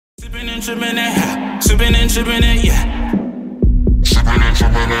Sipping and tripping it, sipping and tripping it, yeah. Sipping and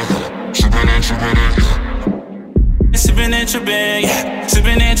tripping it, sipping and tripping it, yeah. Sipping and tripping, yeah.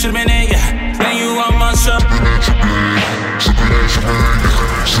 Sipping and tripping it, yeah. Then you on my show. Sipping and tripping, sipping and tripping it,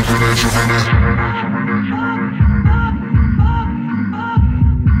 yeah. Sipping and tripping it.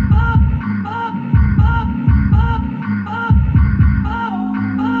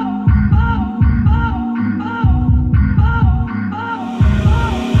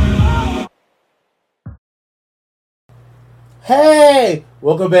 Hey,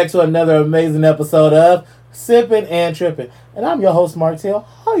 welcome back to another amazing episode of Sipping and Tripping, and I'm your host Martell.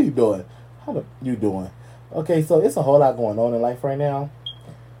 How you doing? Okay, so it's a whole lot going on in life right now,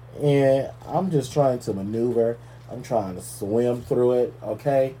 and I'm just trying to maneuver. I'm trying to swim through it.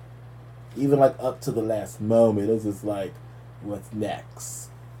 Okay, even like up to the last moment, it's just like, what's next?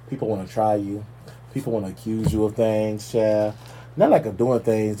 People want to try you. People want to accuse you of things, yeah. Not like I'm doing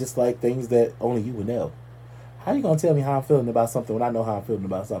things, just like things that only you would know. How you gonna tell me how I'm feeling about something when I know how I'm feeling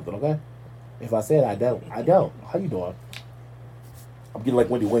about something, okay? If I said I don't. How you doing? I'm getting like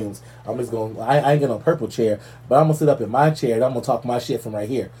Wendy Williams. I ain't getting a purple chair, but I'm gonna sit up in my chair and I'm gonna talk my shit from right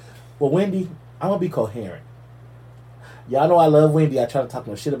here. Well, Wendy, I'm gonna be coherent. Y'all know I love Wendy. I try to talk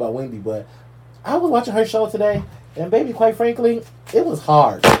my shit about Wendy, but I was watching her show today, and baby, quite frankly, it was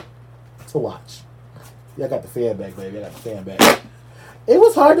hard to watch. Yeah, I got the fan back, baby. I got the fan back. It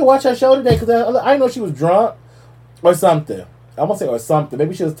was hard to watch her show today because I know she was drunk. Or something. I'm going to say or something.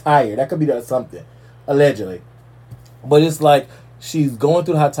 Maybe she was tired. That could be that something. Allegedly. But it's like she's going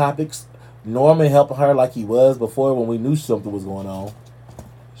through hot topics. Norman helping her like he was before when we knew something was going on.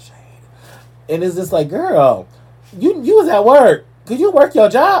 Shade. And it's just like, girl, you was at work. Could you work your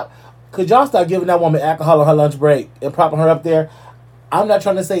job? Could y'all stop giving that woman alcohol on her lunch break and propping her up there? I'm not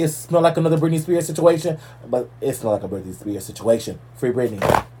trying to say it smelled like another Britney Spears situation, but it smelled like a Britney Spears situation. Free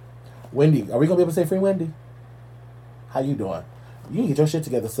Britney. Wendy, are we going to be able to say free Wendy? How you doing? You can get your shit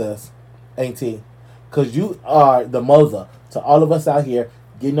together, sis. Ain't he? Because you are the moza to all of us out here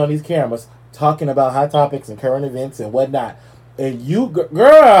getting on these cameras, talking about hot topics and current events and whatnot. And you,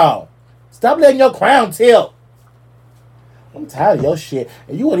 girl, stop letting your crown tilt. I'm tired of your shit.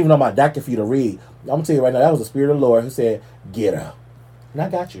 And you weren't even on my docket for you to read. I'm going to tell you right now, that was the Spirit of the Lord who said, get her. And I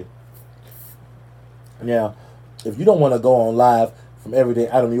got you. Now, if you don't want to go on live from every day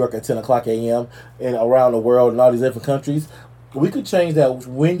out of New York at 10 o'clock a.m. and around the world and all these different countries, we could change that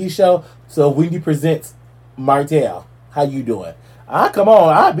Wendy show so Wendy presents Martell. How you doing? Come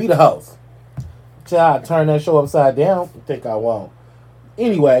on, I'll be the host. Child, turn that show upside down. I think I won't.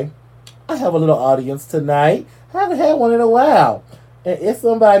 Anyway, I have a little audience tonight. I haven't had one in a while. And it's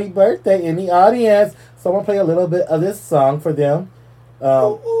somebody's birthday in the audience. So I'm going to play a little bit of this song for them.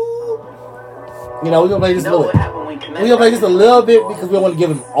 We're going to play this a little bit. We're going to play just a little bit because we don't want to give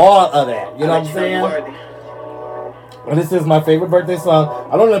them all of that. You know what I'm saying? And this is my favorite birthday song.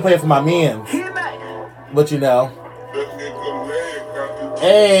 I don't really play it for my men. But you know.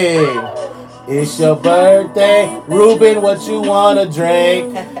 Hey, it's your birthday. Ruben, what you want to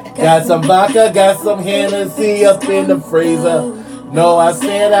drink? Got some vodka, got some Hennessy up in the freezer. No, I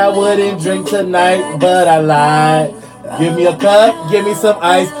said I wouldn't drink tonight, but I lied. Give me a cup, give me some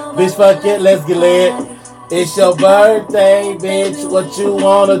ice. Bitch, fuck it, let's get lit. It's your birthday, bitch, what you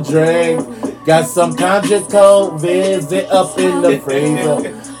wanna drink? Got some conjugal visit up in the freezer.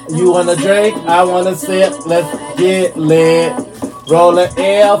 You wanna drink, I wanna sip, let's get lit. Roll an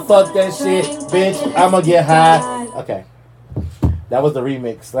L, fuck that shit, bitch, I'ma get high. Okay. That was the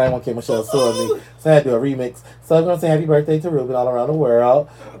remix. I didn't want to Michelle suing me, so I had to do a remix. So I'm going to say happy birthday to Ruben all around the world.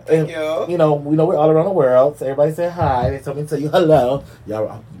 Thank you. You know, we know we're all around the world, so everybody say hi. They told me to tell you hello.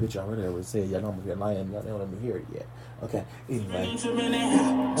 Y'all, bitch, y'all already ever said, y'all know I'm going to get lying. Y'all don't let me hear it yet. Okay, anyway.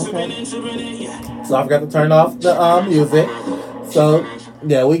 Okay. So I forgot to turn off the music. So,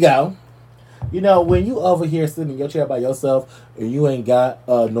 there we go. You know, when you over here sitting in your chair by yourself and you ain't got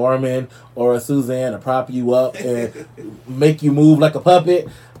a Norman or a Suzanne to prop you up and make you move like a puppet,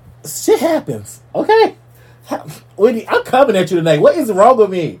 shit happens, okay? Wendy, I'm coming at you tonight. What is wrong with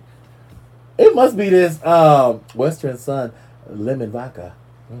me? It must be this Western Sun lemon vodka.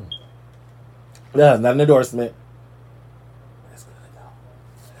 That's not an endorsement. That's good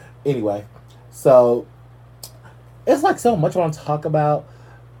though. Anyway, so it's like so much I want to talk about.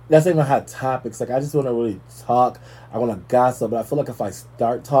 That's even hot topics. Like, I just want to really talk. I want to gossip. But I feel like if I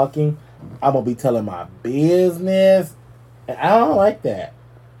start talking, I'm going to be telling my business. And I don't like that.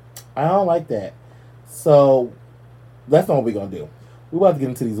 So, that's not what we're going to do. We're about to get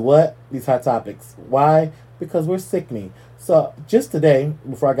into these hot topics. Why? Because we're sickening. So, just today,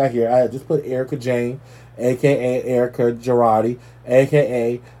 before I got here, I just put Erica Jane, a.k.a. Erica Girardi,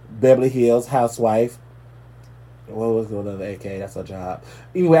 a.k.a. Beverly Hills housewife. What was the other AK? That's her job.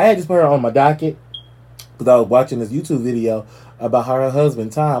 Anyway, I had just put her on my docket because I was watching this YouTube video about how her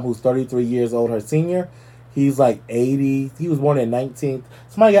husband, Tom, who's 33 years old, her senior, he's like 80. He was born in 19...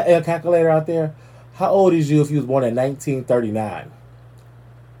 Somebody got a calculator out there? How old is you if he was born in 1939?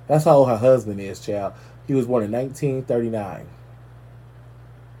 That's how old her husband is, child. He was born in 1939.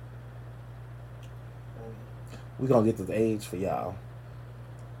 We're going to get this age for y'all.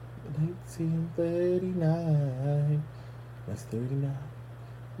 1939. That's 39.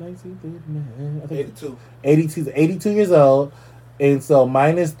 1939. I think 82. 82 years old. And so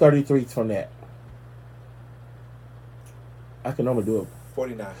minus 33 from that. I can normally do it.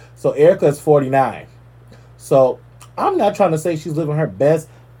 49. So Erica's 49. So I'm not trying to say she's living her best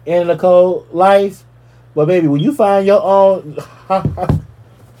Nicole life. But baby, when you find your own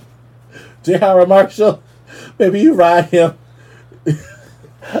J. Marshall, baby, you ride him.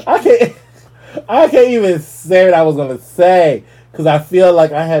 I can't even say what I was gonna say because I feel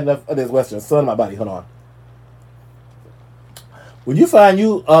like I had enough of this Western sun in my body. Hold on. When you find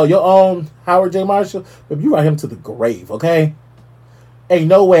your own Howard J. Marshall, baby, you ride him to the grave, okay? Ain't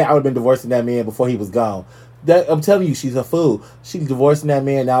no way I would have been divorcing that man before he was gone. I'm telling you, she's a fool. She's divorcing that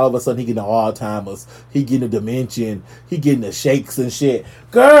man. Now all of a sudden he getting the Alzheimer's. He getting the dementia. He getting the shakes and shit.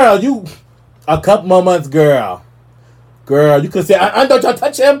 Girl, you a couple more months, girl. Girl, you could say, don't y'all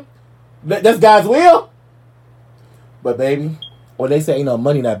touch him. That's God's will. But baby, when they say ain't no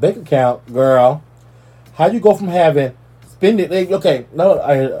money in that bank account, girl, how you go from having spending? Okay, no,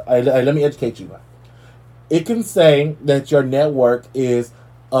 let me educate you. It can say that your net worth is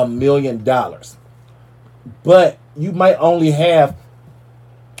 $1 million. But you might only have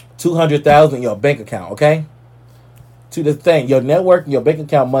 $200,000 in your bank account, okay? To the thing, your network and your bank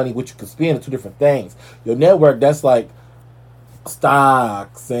account money, which you can spend, are two different things. Your network, that's like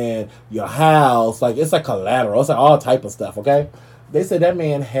stocks and your house, like it's like collateral, it's like all type of stuff, okay? They said that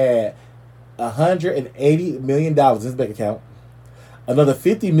man had $180 million in his bank account, another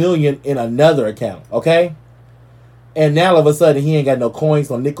 $50 million in another account, okay? And now all of a sudden he ain't got no coins,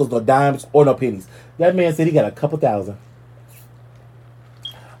 no nickels, no dimes, or no pennies. That man said he got a couple thousand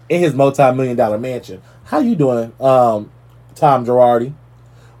in his multi-million-dollar mansion. How you doing, Tom Girardi?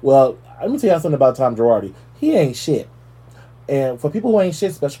 Well, let me tell y'all something about Tom Girardi. He ain't shit. And for people who ain't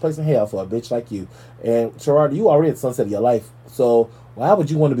shit, special place in hell for a bitch like you. And Girardi, you already at the sunset of your life. So why would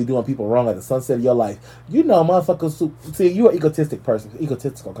you want to be doing people wrong at the sunset of your life? You know, motherfuckers. See, you're an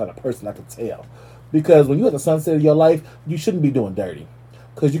egotistical kind of person, I can tell. Because when you're at the sunset of your life, you shouldn't be doing dirty.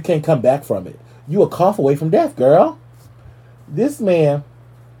 Because you can't come back from it. You a cough away from death, girl. This man,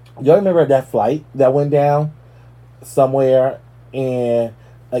 y'all remember that flight that went down somewhere and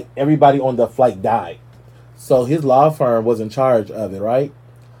like everybody on the flight died. So his law firm was in charge of it, right?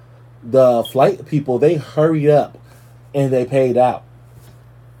 The flight people, they hurried up and they paid out.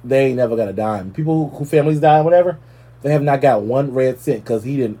 They ain't never got a dime. People who families died, whatever, they have not got one red cent because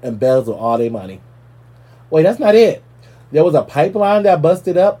he didn't embezzle all their money. Wait, that's not it. There was a pipeline that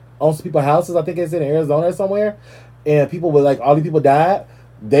busted up on some people's houses. I think it's in Arizona or somewhere. And people were like, all these people died.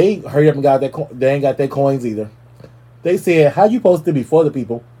 They hurried up and got their they ain't got their coins either. They said, how you supposed to be for the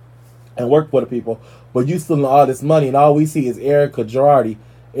people and work for the people, but you stealing all this money and all we see is Erica Jane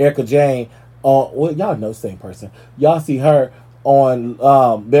on, well, y'all know the same person. Y'all see her on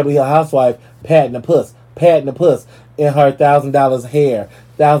Beverly Hills Housewife patting the puss in her $1,000 hair.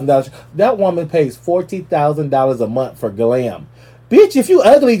 $1,000. That woman pays $40,000 a month for glam. Bitch, if you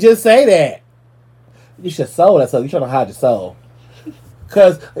ugly, just say that. You should soul that soul. You trying to hide your soul.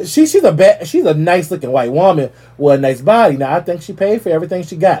 Cause she's a nice looking white woman with a nice body. Now I think she paid for everything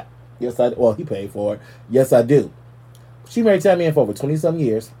she got. Yes, he paid for it. Yes, I do. She married that man for over 20-some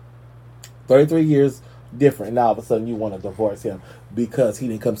years. 33 years different. Now all of a sudden you want to divorce him because he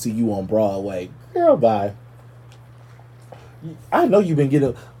didn't come see you on Broadway. Girl, bye. I know you've been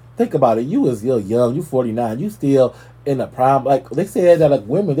getting. Think about it. You was young. You 49. You still in the prime. Like they say that like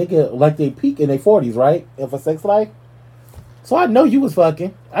women, they get like they peak in their 40s, right? And for sex life. So I know you was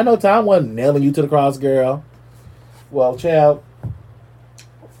fucking. I know Tom wasn't nailing you to the cross, girl. Well, child,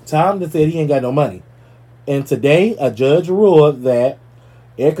 Tom just said he ain't got no money. And today, a judge ruled that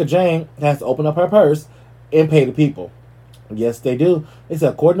Erica Jane has to open up her purse and pay the people. Yes, they do. They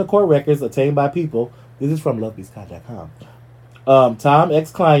said, according to court records obtained by people, this is from lovebescott.com. Tom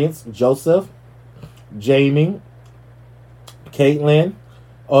ex-clients, Joseph, Jamie, Kathleen,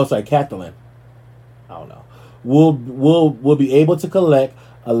 I don't know, will be able to collect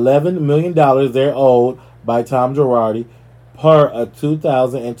 $11 million they're owed by Tom Girardi per a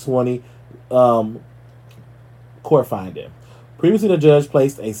 2020 court finding. Previously, the judge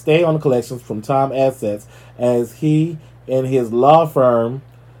placed a stay on the collections from Tom assets as he and his law firm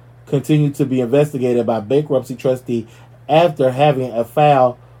continued to be investigated by bankruptcy trustee after having to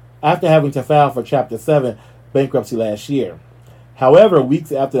file for Chapter 7 bankruptcy last year. However,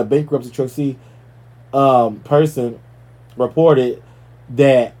 weeks after the bankruptcy trustee person reported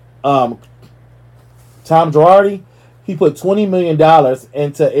that Tom Girardi, he put $20 million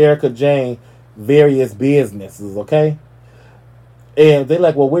into Erica Jane various businesses, okay? And they're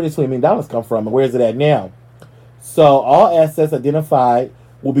like, well, where did $20 million come from? And where is it at now? So all assets identified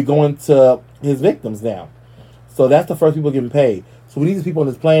will be going to his victims now. So that's the first people getting paid. So when these people on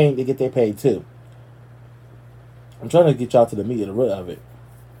this plane, they get their paid too. I'm trying to get y'all to the meat of the root of it.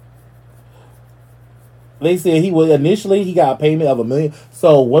 They said he got a payment of $1 million.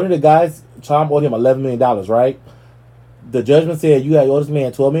 So one of the guys, Tom owed him $11 million, right? The judgment said you owe this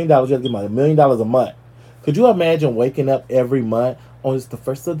man $12 million. You have to give him $1 million a month. Could you imagine waking up every month on it's the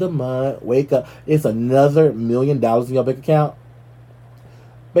first of the month? Wake up, it's another $1 million in your bank account,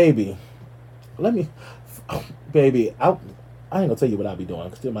 baby. I ain't gonna tell you what I be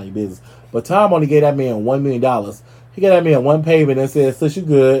doing. Still mind your business. But Tom only gave that man $1 million. He gave that man one payment and said, "Sis, you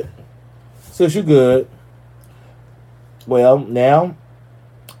good? Sis, you good?" Well, now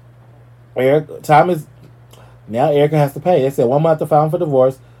Erica has to pay. They said 1 month to file for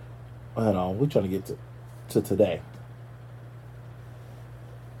divorce. Hold on, we're trying to get to today.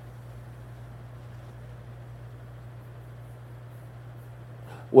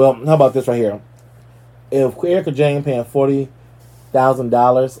 Well, how about this right here? If Erica Jane paying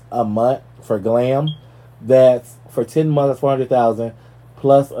 $40,000 a month for glam, that's for 10 months, that's $400,000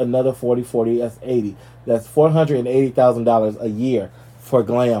 plus another 40, that's 80. That's $480,000 a year for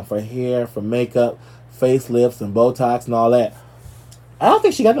glam, for hair, for makeup, facelifts, and Botox and all that. I don't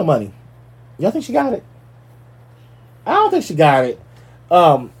think she got no money. Y'all think she got it? I don't think she got it.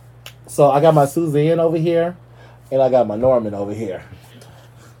 So I got my Suzanne over here, and I got my Norman over here.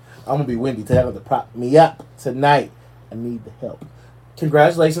 I'm gonna be windy to have to prop me up tonight. I need the help.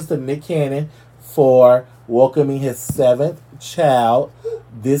 Congratulations to Nick Cannon for welcoming his 7th child.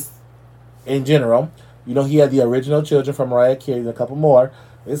 This, in general, you know, he had the original children from Mariah Carey and a couple more.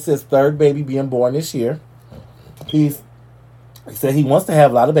 It's his 3rd baby being born this year. He said he wants to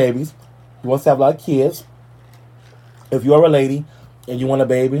have a lot of babies. He wants to have a lot of kids. If you're a lady and you want a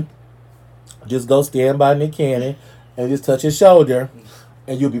baby, just go stand by Nick Cannon and just touch his shoulder,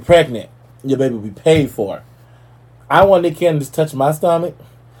 and you'll be pregnant. Your baby will be paid for. I want Nick Cannon to just touch my stomach,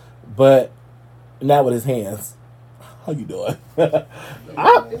 but not with his hands. How you doing?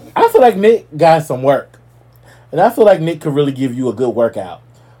 I feel like Nick got some work. And I feel like Nick could really give you a good workout.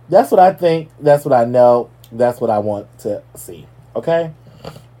 That's what I think. That's what I know. That's what I want to see. Okay?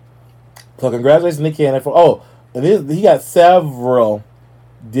 So congratulations, Nick Cannon. He got several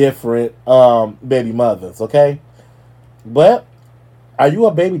different baby mothers. Okay? But are you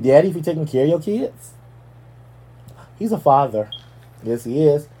a baby daddy if you're taking care of your kids? He's a father. Yes, he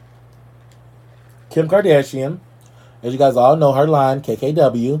is. Kim Kardashian, as you guys all know, her line,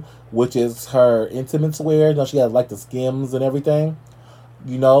 KKW, which is her intimates wear. You know, she has like the Skims and everything.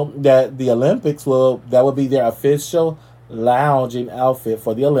 You know, that the Olympics that would be their official lounging outfit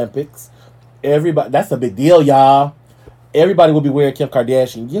for the Olympics. Everybody, that's a big deal, y'all. Everybody will be wearing Kim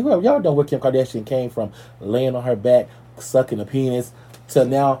Kardashian. Y'all know where Kim Kardashian came from. Laying on her back, sucking a penis, to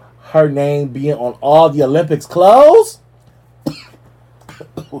now her name being on all the Olympics clothes.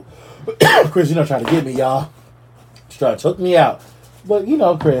 Chris, you're not trying to get me, y'all. She's trying to choke me out. But, you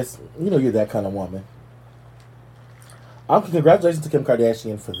know, Chris, you know you're that kind of woman. Congratulations to Kim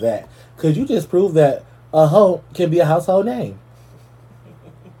Kardashian for that. Because you just proved that a hoe can be a household name.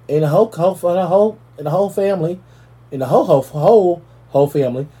 And the whole family, and the whole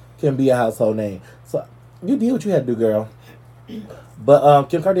family can be a household name. So you did what you had to do, girl. But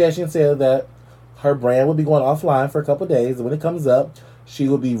Kim Kardashian said that her brand will be going offline for a couple of days. And when it comes up, she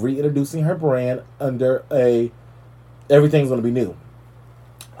will be reintroducing her brand under everything's going to be new.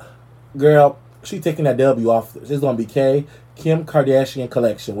 Girl, she taking that W off. It's going to be Kim Kardashian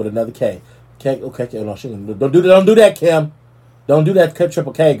Collection with another K. Okay, no, don't do that, Kim. Don't do that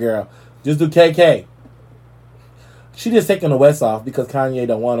triple K, girl. Just do KK. She just taking the West off because Kanye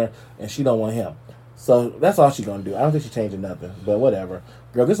don't want her and she don't want him. So that's all she's gonna do. I don't think she's changing nothing, but whatever.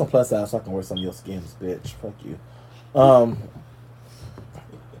 Girl, get some plus size so I can wear some of your Skims, bitch. Fuck you.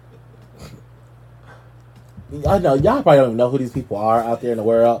 I know y'all probably don't even know who these people are out there in the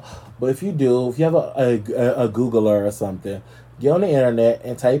world, but if you do, if you have a Googler or something, get on the internet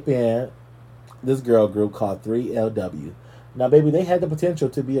and type in this girl group called 3LW. Now, baby, they had the potential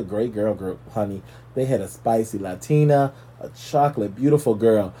to be a great girl group, honey. They had a spicy Latina, a chocolate, beautiful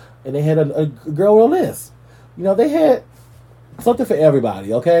girl, and they had a girl with a list. You know, they had something for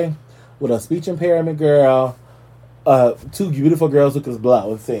everybody, okay? With a speech impairment girl, two beautiful girls who could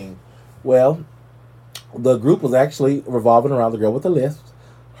blow and sing. Well, the group was actually revolving around the girl with the lisp.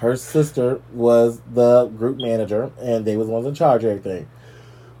 Her sister was the group manager, and they was the ones in charge of everything.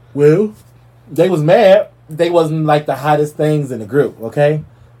 Well, they was mad. They wasn't like the hottest things in the group, okay?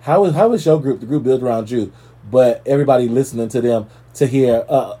 How was your group? The group built around you, but everybody listening to them to hear,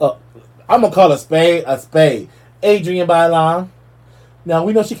 I'm going to call a spade a spade. Adrienne Bailon. Now,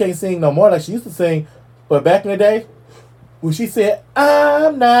 we know she can't sing no more like she used to sing, but back in the day, when she said,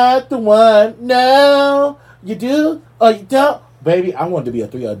 I'm not the one, no, you do or you don't. Baby, I wanted to be a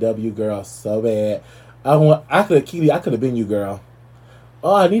 3LW girl so bad. I could have been you, girl.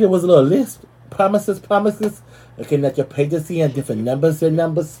 All I needed was a little list. Promises. Looking at your pages, seeing different numbers and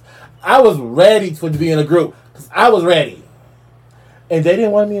numbers. I was ready to be in a group. Because I was ready. And they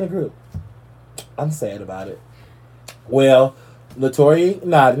didn't want me in a group. I'm sad about it. Well, Latoya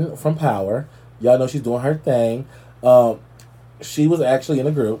Nodden from Power. Y'all know she's doing her thing. She was actually in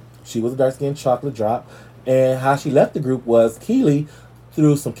a group. She was a dark-skinned chocolate drop. And how she left the group was Keely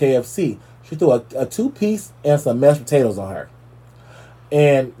threw some KFC. She threw a two-piece and some mashed potatoes on her.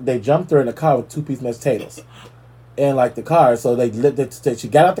 And they jumped her in the car with two-piece mashed potatoes. And like the car, so she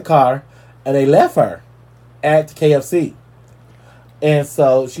got out the car and they left her at the KFC. And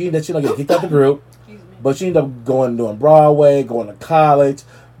so she ended up getting kicked out the group. But she ended up doing Broadway, going to college,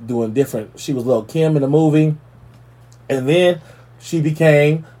 doing different. She was Lil' Kim in the movie. And then she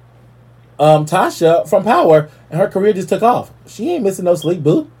became Tasha from Power, and her career just took off. She ain't missing no sleep,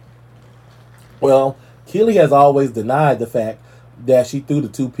 boo. Well, Keely has always denied the fact that she threw the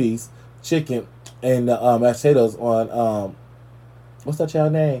two-piece chicken and the mashed potatoes on, what's that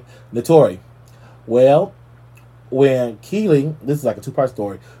child name? Notori. Well, when Keely, this is like a two-part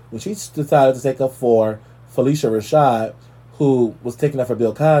story, when she decided to take up for Felicia Rashad, who was taking up for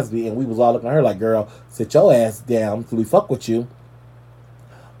Bill Cosby, and we was all looking at her like, girl, sit your ass down till we fuck with you.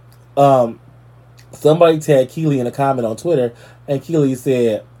 Somebody tagged Keely in a comment on Twitter, and Keely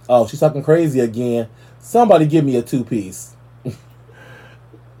said, oh, she's talking crazy again. Somebody give me a two-piece.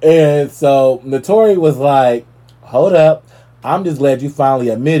 And so Notori was like, hold up. I'm just glad you finally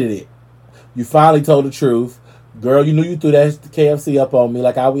admitted it. You finally told the truth. Girl, you knew you threw that KFC up on me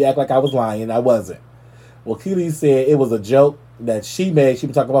like we act like I was lying. I wasn't. Well, Keely said it was a joke that she made. She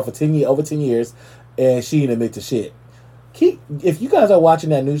been talking about for over 10 years, and she didn't admit to shit. If you guys are watching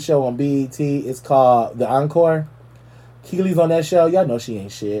that new show on BET, it's called The Encore. Keely's on that show. Y'all know she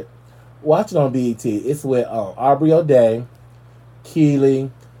ain't shit. Watch it on BET. It's with Aubrey O'Day, Keely,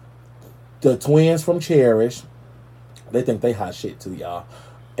 the twins from Cherish. They think they hot shit too, y'all.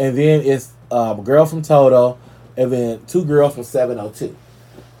 And then it's a girl from Toto, and then two girls from 702.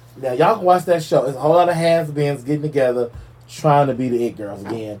 Now, y'all can watch that show. It's a whole lot of has-beens getting together, trying to be the it girls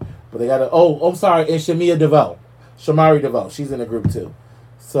again. But they got to... I'm sorry. And Shamari DeVoe. She's in the group, too.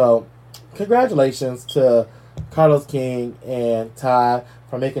 So, congratulations to Carlos King and Ty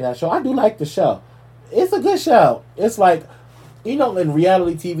for making that show. I do like the show. It's a good show. It's like, in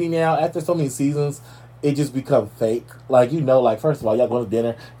reality TV now, after so many seasons, it just becomes fake. Like, first of all, y'all going to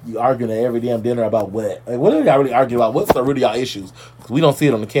dinner, you arguing at every damn dinner about what? Like, what are y'all really arguing about? What's the really y'all issues? Because we don't see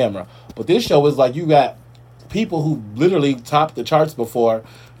it on the camera. But this show is like, you got people who literally topped the charts before.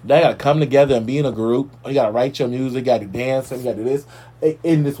 They got to come together and be in a group. You got to write your music, you got to dance, and you got to do this.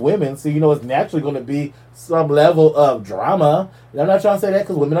 In this women, so it's naturally going to be some level of drama. And I'm not trying to say that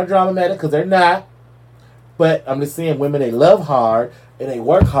because women are dramatic, because they're not. But I'm just saying women, they love hard, and they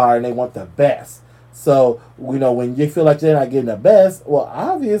work hard, and they want the best. So, when you feel like they're not getting the best, well,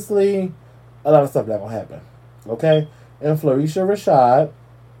 obviously, a lot of stuff not going to happen. Okay? And Felicia Rashad,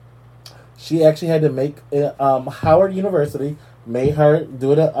 she actually had to make, Howard University made her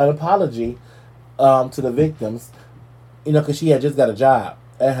do an apology to the victims, because she had just got a job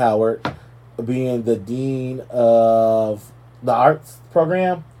at Howard, being the dean of the arts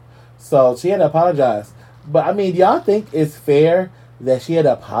program. So, she had to apologize. But, do y'all think it's fair that she had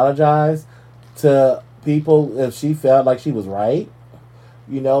to apologize to people if she felt like she was right?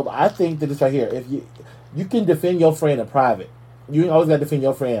 I think that it's right here. If you can defend your friend in private, you always got to defend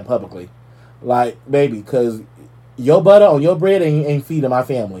your friend publicly. Like, baby, because your butter on your bread ain't feeding my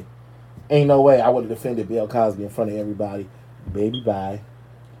family. Ain't no way I would have defended Bill Cosby in front of everybody. Baby, bye.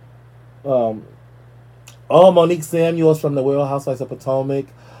 Monique Samuels from the Real Housewives of Potomac.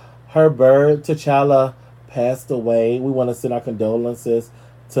 Her bird, T'Challa, passed away. We want to send our condolences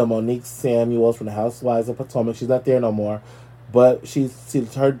to Monique Samuels from the Housewives of Potomac. She's not there no more. But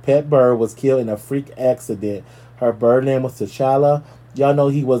her pet bird was killed in a freak accident. Her bird name was T'Challa. Y'all know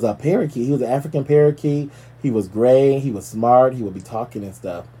he was a parakeet. He was an African parakeet. He was gray. He was smart. He would be talking and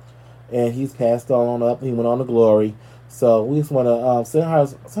stuff. And he's passed on up. He went on to glory. So we just want to send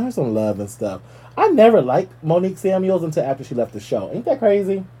her some love and stuff. I never liked Monique Samuels until after she left the show. Ain't that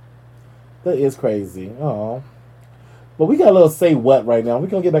crazy? That is crazy. Oh. But we got a little say what right now. We're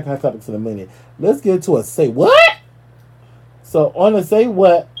going to get back on topics in a minute. Let's get into a say what? So on the say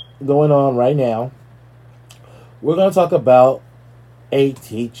what going on right now, we're going to talk about a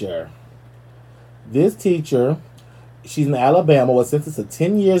teacher. This teacher, she's in Alabama, was sentenced to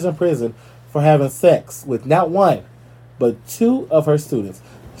 10 years in prison for having sex with not one, but two of her students.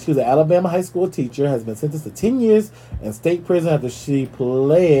 She was an Alabama high school teacher, has been sentenced to 10 years in state prison after she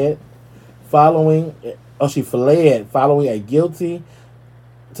fled following a guilty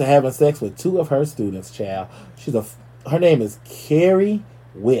to having sex with two of her students, child. Her name is Carrie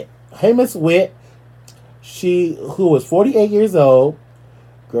Witt. Hey, Miss Witt. Who was 48 years old.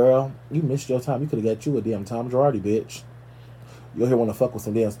 Girl, you missed your time. You could have got you a damn Tom Girardi, bitch. You're here want to fuck with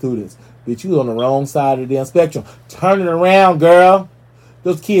some damn students. Bitch, you on the wrong side of the damn spectrum. Turn it around, girl.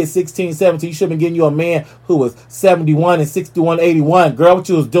 Those kids 16, 17, you should have been getting you a man who was 71 and 61, 81. Girl, what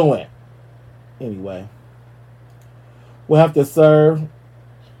you was doing? Anyway. We'll have to serve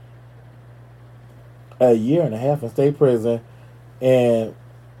a year and a half in state prison and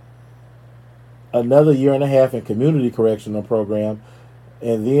another year and a half in community correctional program,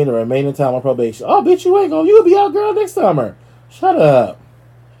 and then the remaining time on probation. Oh, bitch, you'll be out, girl, next summer. Shut up.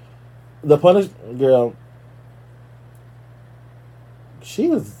 The girl, she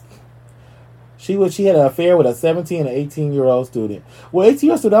had an affair with a 17 and 18-year-old student. Well,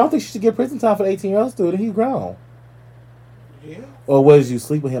 18-year-old student, I don't think she should get prison time for the 18-year-old student. He's grown. Yeah. Or was you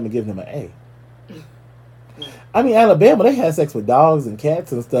sleep with him and give him an A? I mean, Alabama, they had sex with dogs and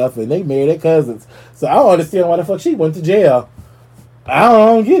cats and stuff, and they married their cousins. So I don't understand why the fuck she went to jail. I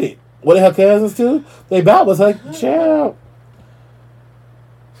don't get it. What are her cousins too? They about was her child.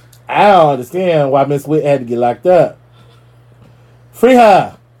 I don't understand why Miss Witt had to get locked up. Free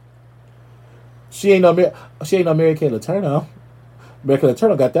her. She ain't no Mary Kay Letourneau. Mary Kay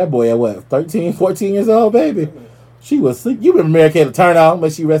Letourneau got that boy at what, 13, 14 years old, baby? She was asleep. You remember Mary Kay Letourneau? May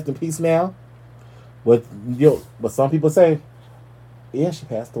she rest in peace now. But some people say, yeah, she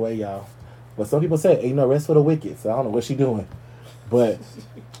passed away, y'all. But some people say, ain't no rest for the wicked. So I don't know what she doing. But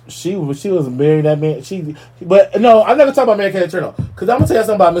she was marrying that man. But no, I'm not gonna talk about Mary Kay Letourneau, because I'm gonna tell you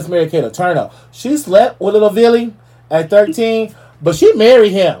something about Miss Mary Kay Letourneau. She slept with little Billy at 13, but she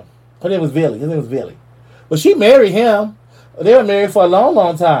married him. Her name was Billy. His name was Billy. But she married him. They were married for a long,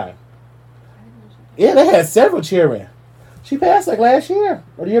 long time. Yeah, they had several children. She passed like last year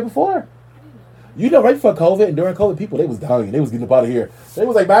or the year before. You know, right before COVID and during COVID, people, they was dying. They was getting up out of here. They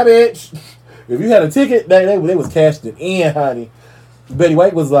was like, bye, bitch. If you had a ticket, they was cashing it in, honey. Betty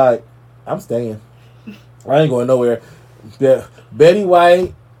White was like, I'm staying. I ain't going nowhere. Betty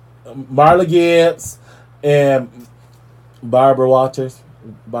White, Marla Gibbs, and Barbara Walters.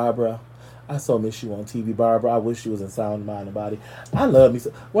 Barbara, I so miss you on TV, Barbara. I wish you was in sound mind and body. I love me.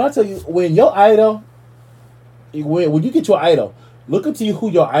 When I tell you, when your idol, when you get your idol, look up to you who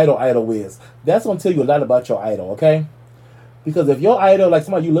your idol is. That's going to tell you a lot about your idol, okay? Because if your idol, like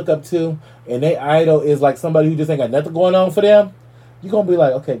somebody you look up to, and their idol is like somebody who just ain't got nothing going on for them, you're going to be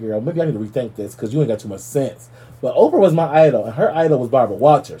like, okay, girl, maybe I need to rethink this because you ain't got too much sense. But Oprah was my idol, and her idol was Barbara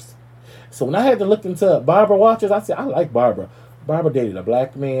Walters. So when I had to look into Barbara Walters, I said, I like Barbara. Barbara dated a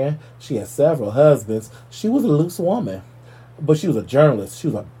black man. She had several husbands. She was a loose woman. But she was a journalist. She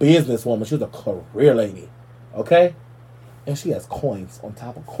was a businesswoman. She was a career lady. Okay? And she has coins on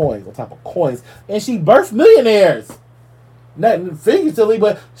top of coins on top of coins. And she birthed millionaires. Not figuratively,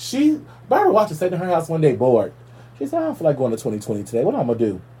 but Barbara Walters sat in her house one day bored. She said, I don't feel like going to 2020 today. What am I going to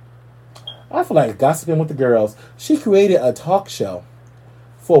do? I feel like gossiping with the girls. She created a talk show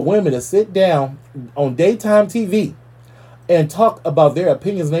for women to sit down on daytime TV and talk about their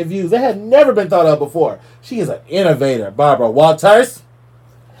opinions and their views. That had never been thought of before. She is an innovator, Barbara Walters.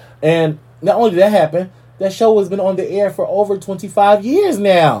 And not only did that happen, that show has been on the air for over 25 years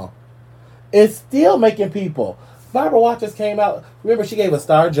now. It's still making people. Barbara Walters came out. Remember, she gave us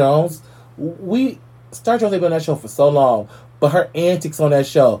Star Jones. Star Jones ain't been on that show for so long, but her antics on that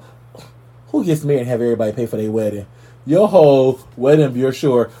show. Who gets married and have everybody pay for their wedding? Your whole wedding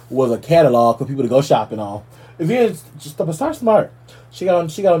brochure was a catalog for people to go shopping on. If you just start smart. She got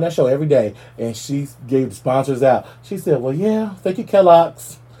on that show every day, and she gave the sponsors out. She said, "Well, yeah, thank you,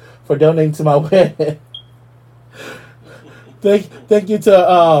 Kellogg's, for donating to my wedding. thank you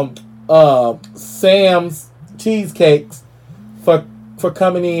to Sam's Cheesecakes for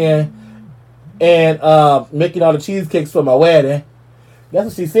coming in and making all the cheesecakes for my wedding. That's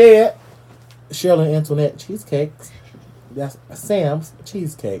what she said. Shirley Antoinette cheesecakes. That's Sam's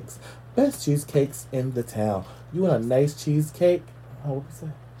cheesecakes. Best cheesecakes in the town. You want a nice cheesecake? Oh, what was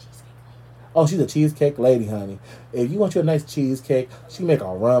that? Oh, she's a cheesecake lady, honey. If you want your nice cheesecake, she make a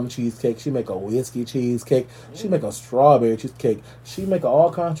rum cheesecake. She make a whiskey cheesecake. She make a strawberry cheesecake. She make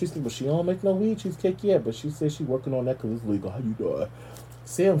all kinds of cheesecake, but she don't make no weed cheesecake yet. But she says she working on that because it's legal. How you doing?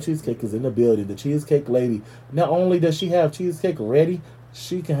 Sam Cheesecake is in the building. The cheesecake lady. Not only does she have cheesecake ready,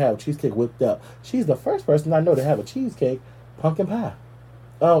 she can have cheesecake whipped up. She's the first person I know to have a cheesecake pumpkin pie.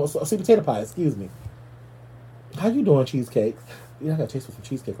 Oh, sweet potato pie. Excuse me. How you doing, cheesecake? Yeah, I got to taste for some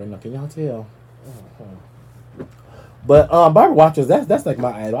cheesecake right now. Can y'all tell? But Barbara Walters, that's like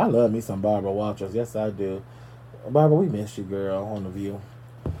my idol. I love me some Barbara Walters. Yes, I do. Barbara, we missed you, girl, on The View.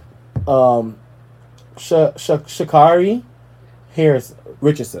 Sha'Carri Harris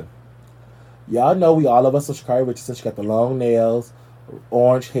Richardson. Y'all know all of us are Sha'Carri Richardson. She got the long nails,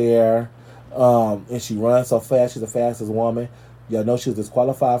 orange hair, and she runs so fast. She's the fastest woman. Y'all know she was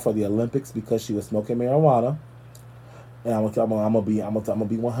disqualified for the Olympics because she was smoking marijuana. And I'm gonna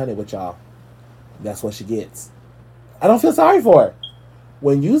be 100 with y'all. That's what she gets. I don't feel sorry for her.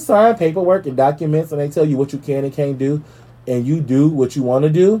 When you sign paperwork and documents and they tell you what you can and can't do, and you do what you want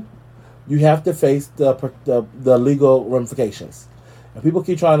to do, you have to face the legal ramifications. And people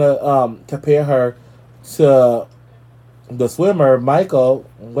keep trying to compare her to the swimmer Michael,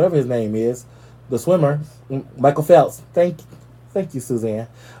 whatever his name is, the swimmer Michael Phelps. Thank you, Suzanne.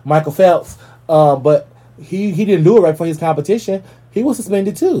 Michael Phelps. But he didn't do it right for his competition. He was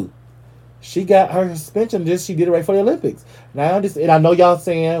suspended too. She got her suspension just she did it right for the Olympics. Now I know y'all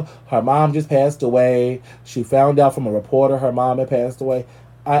saying her mom just passed away. She found out from a reporter her mom had passed away.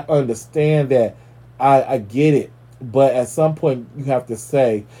 I understand that. I get it. But at some point you have to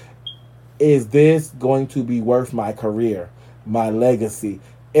say, is this going to be worth my career, my legacy?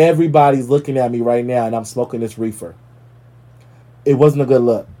 Everybody's looking at me right now and I'm smoking this reefer. It wasn't a good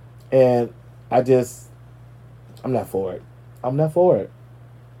look. And I'm not for it. I'm not for it.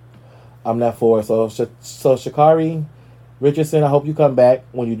 So Sha'Carri Richardson, I hope you come back.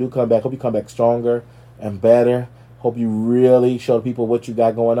 When you do come back, hope you come back stronger and better. Hope you really show people what you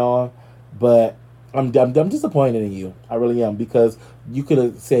got going on. But I'm disappointed in you. I really am, because you could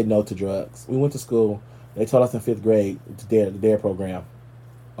have said no to drugs. We went to school. They taught us in 5th grade the DARE program.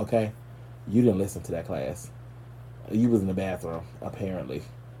 Okay? You didn't listen to that class. You was in the bathroom, apparently.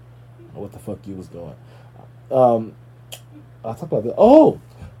 What the fuck you was doing? I'll talk about this. Oh!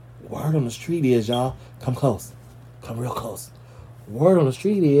 Word on the street is, y'all, come close. Come real close. Word on the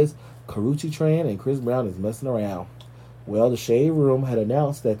street is Karrueche Tran and Chris Brown is messing around. Well, the Shade Room had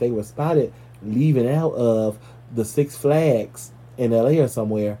announced that they were spotted leaving out of the Six Flags in LA or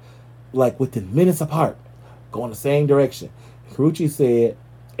somewhere, like within minutes apart, going the same direction. Karrueche said,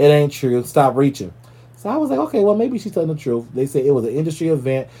 it ain't true, stop reaching. So I was like, okay, well, maybe she's telling the truth. They said it was an industry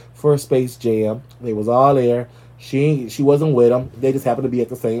event for a Space Jam. They was all there. She wasn't with them. They just happened to be at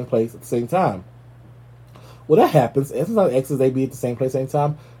the same place at the same time. Well, that happens. Sometimes exes, they be at the same place at the same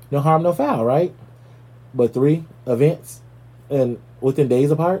time. No harm, no foul, right? But 3 events and within days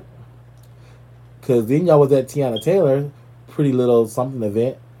apart. Because then y'all was at Tiana Taylor, Pretty Little Something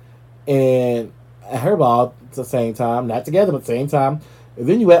event. And at her ball at the same time. Not together, but at the same time. And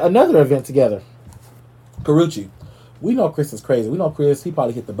then you at another event together. Karrueche. We know Chris is crazy. We know Chris, he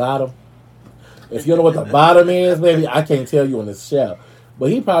probably hit the bottom. If you don't know what the bottom is, maybe I can't tell you on this show. But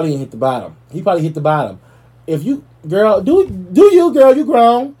he probably hit the bottom. If you, girl, do you, girl, you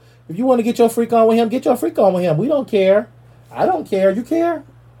grown. If you want to get your freak on with him, get your freak on with him. We don't care. I don't care. You care,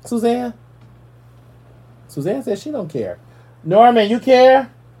 Suzanne? Suzanne says she don't care. Norman, you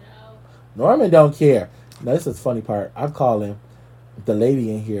care? No. Norman don't care. Now, this is the funny part. I'm calling the lady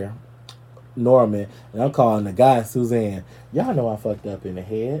in here Norman, and I'm calling the guy Suzanne. Y'all know I fucked up in the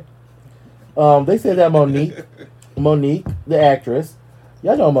head. They said that Monique, the actress,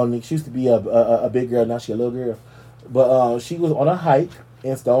 y'all know Monique. She used to be a big girl. Now she a little girl. But she was on a hike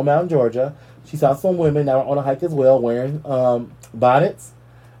in Stone Mountain, Georgia. She saw some women that were on a hike as well wearing bonnets,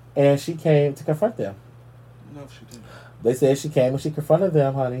 and she came to confront them. No, she didn't. They said she came and she confronted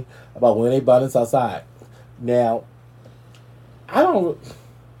them, honey, about wearing their bonnets outside. Now, I don't.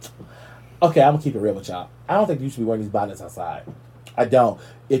 Okay, I'm gonna keep it real with y'all. I don't think you should be wearing these bonnets outside. I don't.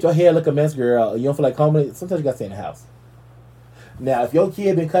 If your hair look a mess, girl, you don't feel like combing it, sometimes you gotta stay in the house. Now, if your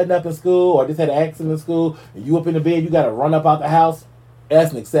kid been cutting up in school or just had an accident in school and you up in the bed, you gotta run up out the house,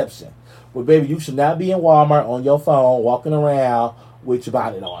 that's an exception. But baby, you should not be in Walmart on your phone walking around with your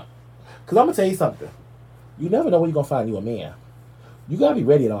bonnet on. Because I'm gonna tell you something. You never know when you're gonna find you a man. You gotta be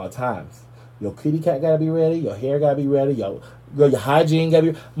ready at all times. Your kitty cat gotta be ready. Your hair gotta be ready. Your hygiene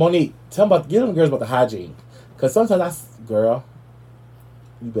gotta be. Monique, tell them get them girls about the hygiene, because sometimes girl,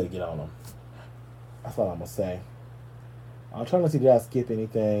 you better get on them. That's all I'm gonna say. I'm trying to see did I skip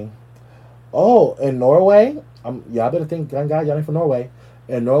anything. Oh, in Norway, y'all better think, gun guy, y'all ain't from Norway.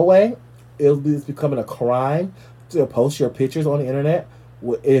 In Norway, it's becoming a crime to post your pictures on the internet.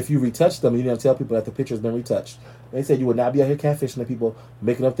 If you retouch them, you need to tell people that the picture's been retouched. They said you would not be out here catfishing the people,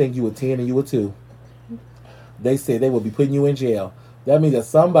 making them think you were 10 and you were 2. They said they would be putting you in jail. That means that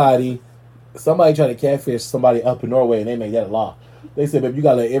somebody tried to catfish somebody up in Norway and they made that a law. They said, baby, you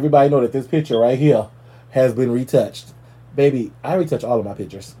gotta let everybody know that this picture right here has been retouched. Baby, I retouch all of my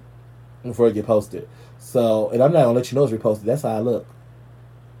pictures before it get posted. So, and I'm not gonna let you know it's reposted. That's how I look.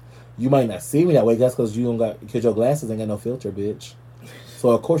 You might not see me that way. That's because because your glasses ain't got no filter, bitch.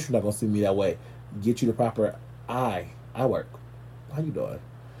 So of course you're not gonna see me that way. Get you the proper eye work. How you doing?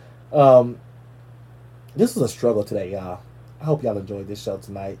 This was a struggle today, y'all. I hope y'all enjoyed this show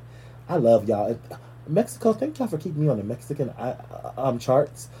tonight. I love y'all. Mexico, thank y'all for keeping me on the Mexican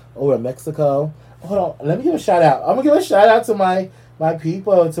charts over in Mexico. Hold on, let me give a shout out. I'm gonna give a shout out to my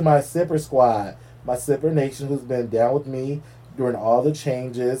people, to my Sipper squad, my Sipper Nation, who's been down with me during all the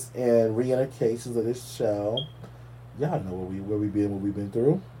changes and reincarnations of this show. Y'all know where we've been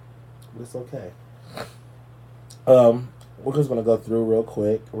through, but it's okay. We're just gonna go through real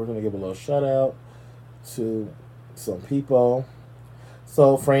quick. We're gonna give a little shout out to some people.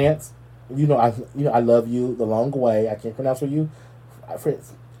 So France, I love you the long way. I can't pronounce for you,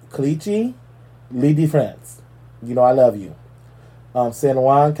 France. Clichy, Lady France. I love you. San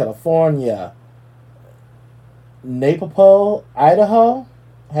Juan, California. Napopo, Idaho.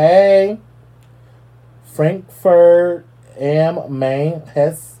 Hey. Frankfurt am Maine.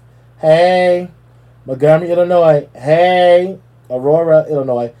 Hess. Hey. Montgomery, Illinois. Hey. Aurora,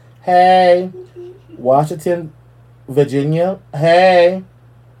 Illinois. Hey. Washington, Virginia. Hey.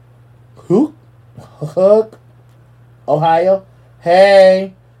 Hook, Ohio.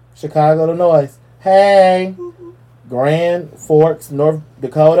 Hey. Chicago, Illinois. Hey. Grand Forks, North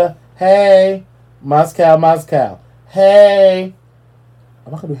Dakota. Hey. Moscow. Hey.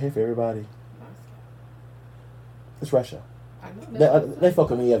 I'm not gonna do hey for everybody. It's Russia. They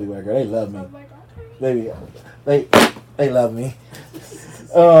fuck with me everywhere, girl. They love me. Baby, they love me.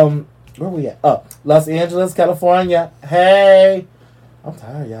 Where we at? Oh, Los Angeles, California. Hey. I'm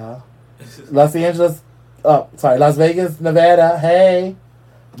tired, y'all. Las Vegas, Nevada. Hey.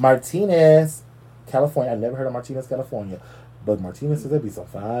 Martinez, California. I never heard of Martinez, California. But Martinez says there be some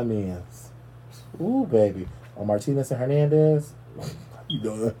fine men. Ooh, baby. Oh, Martinez and Hernandez. How you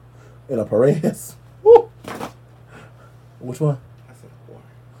doing? And a Perez. Woo. Which one? I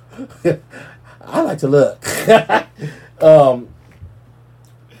said 4. I like to look.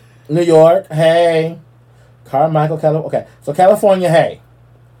 New York, hey. Carmichael, California. Okay, so California, hey.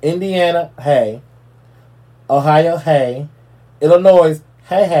 Indiana, hey. Ohio, hey. Illinois,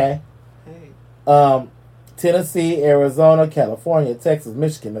 hey. Hey. Tennessee, Arizona, California, Texas,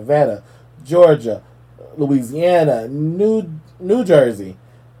 Michigan, Nevada, Georgia, Louisiana, New Jersey,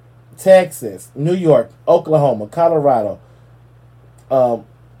 Texas, New York, Oklahoma, Colorado,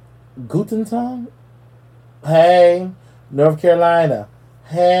 Guten Tag, hey, North Carolina,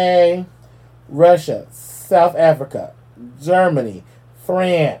 hey, Russia, South Africa, Germany,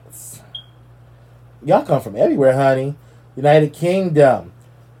 France. Y'all come from everywhere, honey. United Kingdom,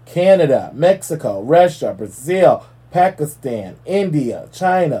 Canada, Mexico, Russia, Brazil, Pakistan, India,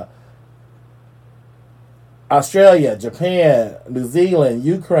 China, Australia, Japan, New Zealand,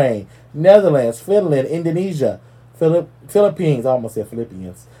 Ukraine, Netherlands, Finland, Indonesia, Philippines, I almost said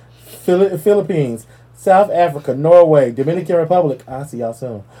Philippians, Philippines, South Africa, Norway, Dominican Republic, I'll see y'all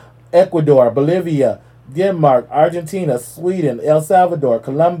soon, Ecuador, Bolivia, Denmark, Argentina, Sweden, El Salvador,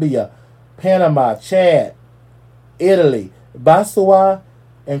 Colombia, Panama, Chad, Italy, Botswana,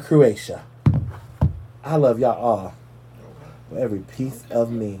 and Croatia. I love y'all all. Every piece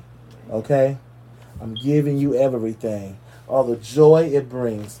of me. Okay? I'm giving you everything. All the joy it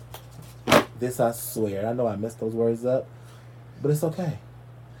brings. This I swear. I know I messed those words up. But it's okay.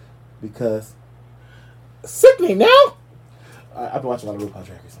 Because sickening now. I've been watching a lot of RuPaul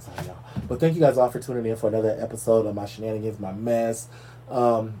Drag Race. I'm sorry, y'all. But thank you guys all for tuning in for another episode of my shenanigans, my mess.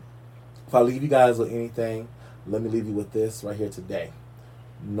 If I leave you guys with anything, let me leave you with this right here today.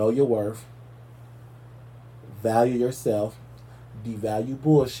 Know your worth. Value yourself. Devalue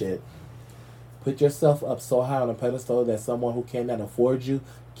bullshit. Put yourself up so high on a pedestal that someone who cannot afford you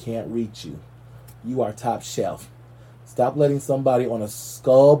can't reach you. You are top shelf. Stop letting somebody on a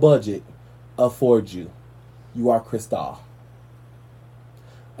skull budget afford you. You are Crystal.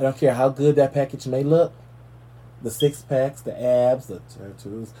 I don't care how good that package may look. The 6-packs, the abs, the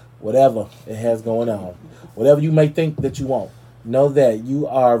tattoos, whatever it has going on. Whatever you may think that you want. Know that you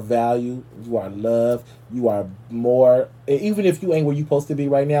are valued, you are loved, you are more. Even if you ain't where you supposed to be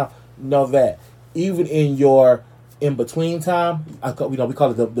right now, know that. Even in your in-between time, we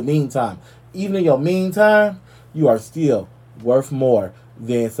call it the mean time. Even in your mean time, you are still worth more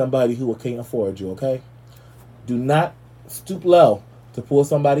than somebody who can't afford you, okay? Do not stoop low to pull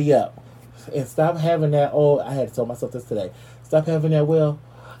somebody up. And stop having that, I had to tell myself this today. Stop having that,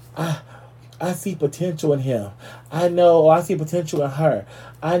 I see potential in him. I know, I see potential in her.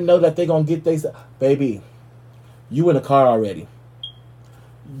 I know that they're going to get their... Baby, you in the car already.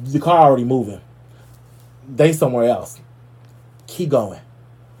 The car already moving. They somewhere else. Keep going.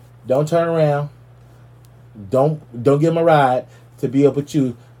 Don't turn around. Don't give them a ride to be up with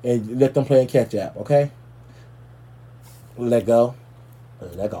you and let them play and catch up, okay? Let go.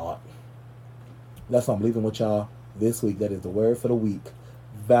 Let God. That's what I'm leaving with y'all this week. That is the word for the week.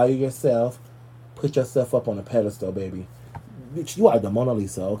 Value yourself. Put yourself up on a pedestal, baby. You are the Mona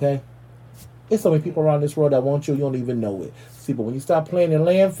Lisa, okay? There's so many people around this world that want you, you don't even know it. See, but when you start playing in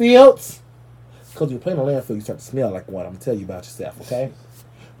landfills, because when you play in a landfill, you start to smell like one. I'm going to tell you about yourself, okay?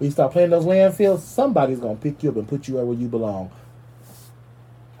 When you start playing those landfills, somebody's going to pick you up and put you where you belong.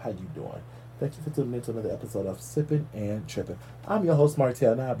 How you doing? Thank you for tuning in to another episode of Sipping and Tripping. I'm your host,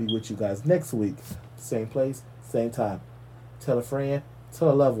 Martell, and I'll be with you guys next week. Same place, same time. Tell a friend,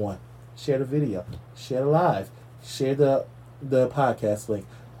 tell a loved one. Share the video. Share the live. Share the podcast link.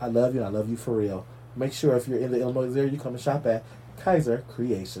 I love you, and I love you for real. Make sure if you're in the Illinois area, you come and shop at Kaiser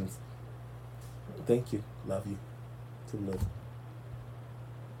Creations. Thank you. Love you. Toodaloo.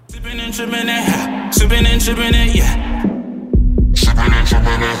 Sipping and tripping it, sipping and tripping it, yeah. Sipping and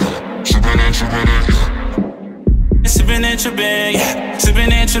tripping it, sipping and tripping it, yeah. Sipping and tripping, yeah.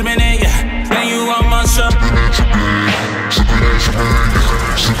 Sipping and tripping it, yeah. Now you on my show. Sipping and tripping, sipping and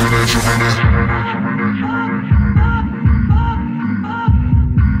tripping, sipping and tripping.